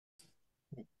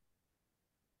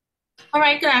All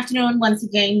right, good afternoon once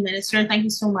again, Minister. Thank you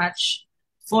so much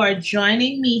for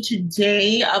joining me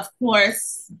today. Of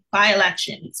course,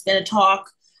 by-election. It's been a talk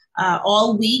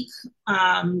all week.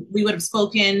 We would have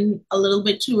spoken a little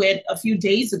bit to it a few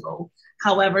days ago.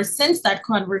 However, since that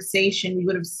conversation, we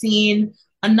would have seen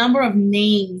a number of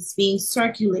names being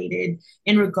circulated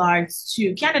in regards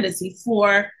to candidacy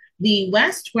for the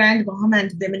West Grand Bahama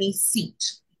and Bimini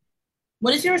seat.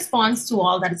 What is your response to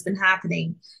all that has been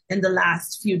happening in the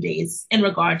last few days in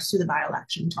regards to the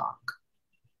by-election talk?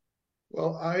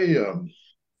 Well, I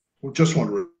just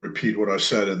want to repeat what I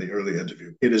said in the early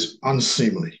interview. It is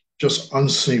unseemly, just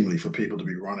unseemly for people to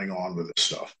be running on with this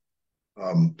stuff.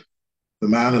 Um, the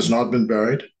man has not been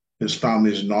buried. His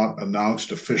family has not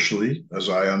announced officially, as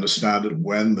I understand it,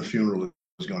 when the funeral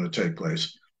is going to take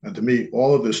place. And to me,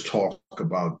 all of this talk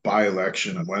about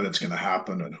by-election and when it's going to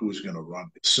happen and who's going to run,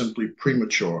 it's simply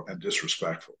premature and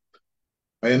disrespectful.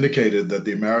 I indicated that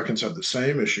the Americans have the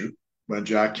same issue when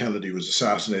Jack Kennedy was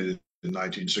assassinated in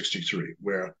 1963,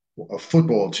 where a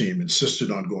football team insisted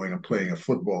on going and playing a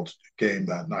football game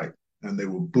that night, and they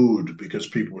were booed because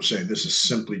people were saying this is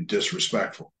simply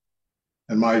disrespectful.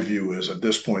 And my view is at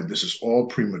this point, this is all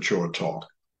premature talk.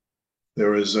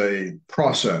 There is a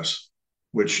process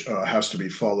which has to be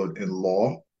followed in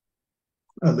law,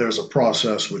 and there's a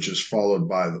process which is followed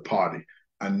by the party.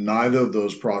 And neither of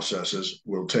those processes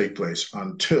will take place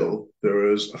until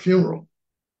there is a funeral.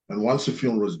 And once the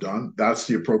funeral is done, that's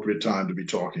the appropriate time to be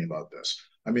talking about this.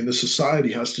 I mean, the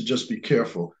society has to just be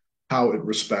careful how it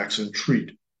respects and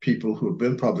treat people who have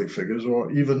been public figures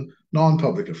or even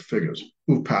non-public figures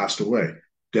who've passed away.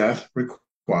 Death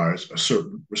requires a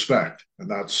certain respect, and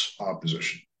that's our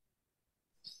position.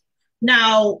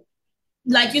 Now,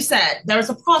 like you said,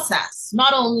 there's a process,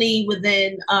 not only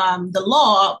within the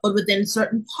law, but within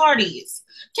certain parties.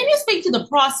 Can you speak to the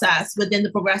process within the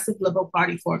Progressive Liberal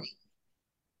Party for me?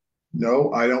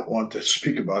 No, I don't want to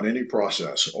speak about any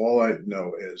process. All I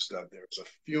know is that there's a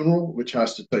funeral which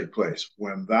has to take place.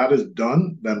 When that is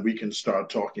done, then we can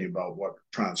start talking about what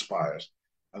transpires.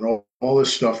 And all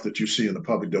this stuff that you see in the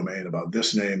public domain about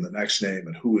this name, the next name,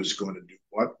 and who is going to do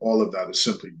what, all of that is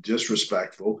simply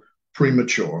disrespectful,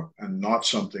 premature, and not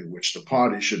something which the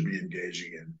party should be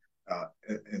engaging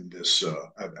in this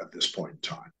at this point in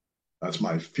time. That's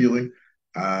my feeling.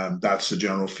 That's the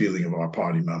general feeling of our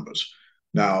party members.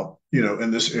 Now,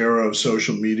 in this era of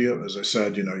social media, as I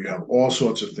said, you have all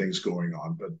sorts of things going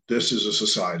on, but this is a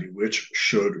society which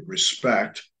should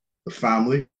respect the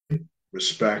family,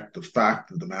 respect the fact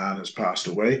that the man has passed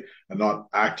away, and not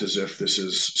act as if this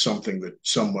is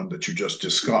someone that you just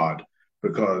discard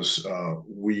because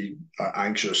we are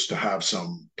anxious to have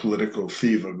some political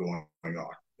fever going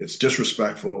on. It's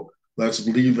disrespectful. Let's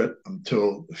leave it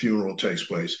until the funeral takes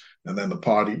place, and then the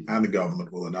party and the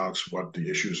government will announce what the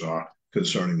issues are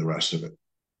concerning the rest of it.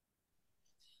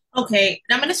 Okay,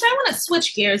 now, Minister, I want to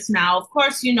switch gears now. Of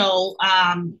course,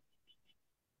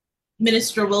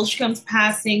 Minister Wilchcombe's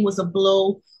passing was a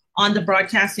blow on the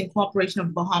Broadcasting Corporation of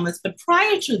the Bahamas. But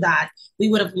prior to that, we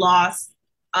would have lost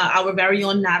our very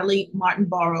own Natalie Martin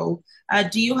Borrow.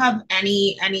 Do you have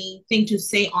anything to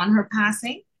say on her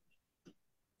passing?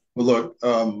 Well,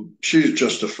 look, she's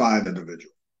just a fine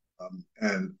individual.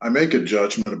 And I make a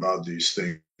judgment about these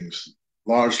things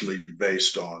largely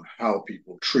based on how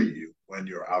people treat you when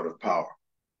you're out of power.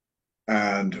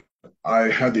 And I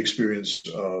had the experience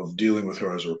of dealing with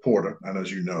her as a reporter. And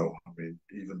as you know, I mean,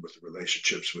 even with the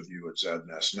relationships with you at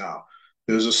ZNS now,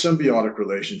 there's a symbiotic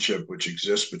relationship which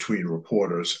exists between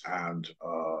reporters and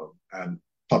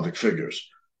public figures.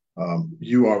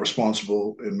 You are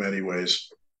responsible in many ways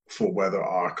for whether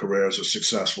our careers are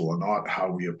successful or not,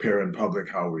 how we appear in public,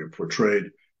 how we are portrayed.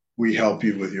 We help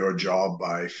you with your job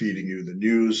by feeding you the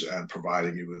news and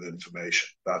providing you with information.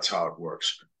 That's how it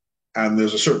works. And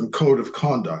there's a certain code of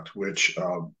conduct which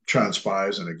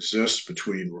transpires and exists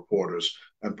between reporters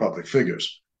and public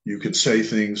figures. You can say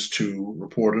things to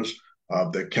reporters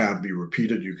that can't be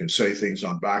repeated. You can say things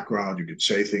on background. You can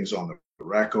say things on the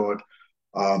record.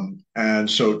 And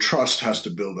so trust has to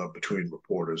build up between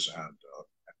reporters and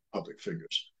public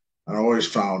figures. And I always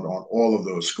found on all of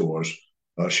those scores,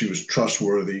 she was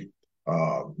trustworthy,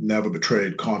 never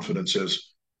betrayed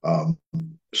confidences. Um,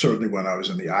 Certainly, when I was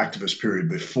in the activist period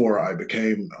before I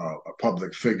became a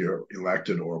public figure,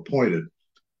 elected or appointed,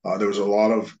 there was a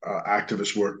lot of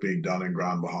activist work being done in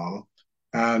Grand Bahama.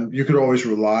 And you could always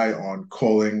rely on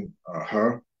calling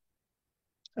her,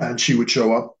 and she would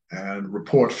show up and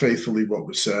report faithfully what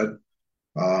was said.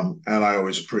 And I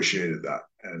always appreciated that.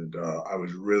 And I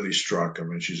was really struck. I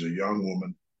mean, she's a young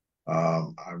woman.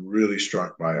 I'm really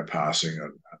struck by her passing.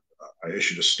 And I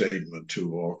issued a statement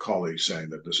to all colleagues saying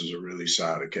that this is a really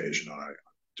sad occasion. I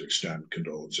to extend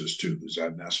condolences to the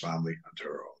ZNS family and to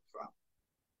her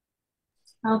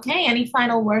own Okay, any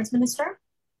final words, Minister?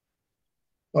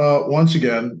 family. Once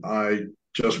again, I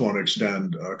just want to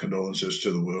extend condolences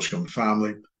to the Wilchcombe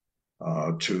family,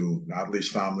 to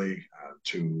Natalie's family, and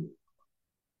to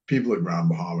people at Grand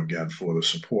Bahama again for the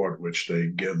support which they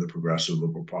give the Progressive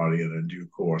Liberal Party, and in due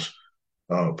course,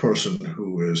 a person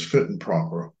who is fit and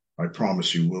proper, I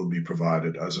promise you, will be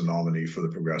provided as a nominee for the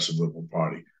Progressive Liberal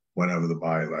Party whenever the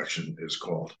by-election is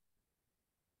called.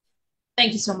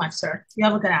 Thank you so much, sir. You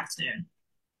have a good afternoon.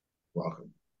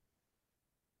 Welcome.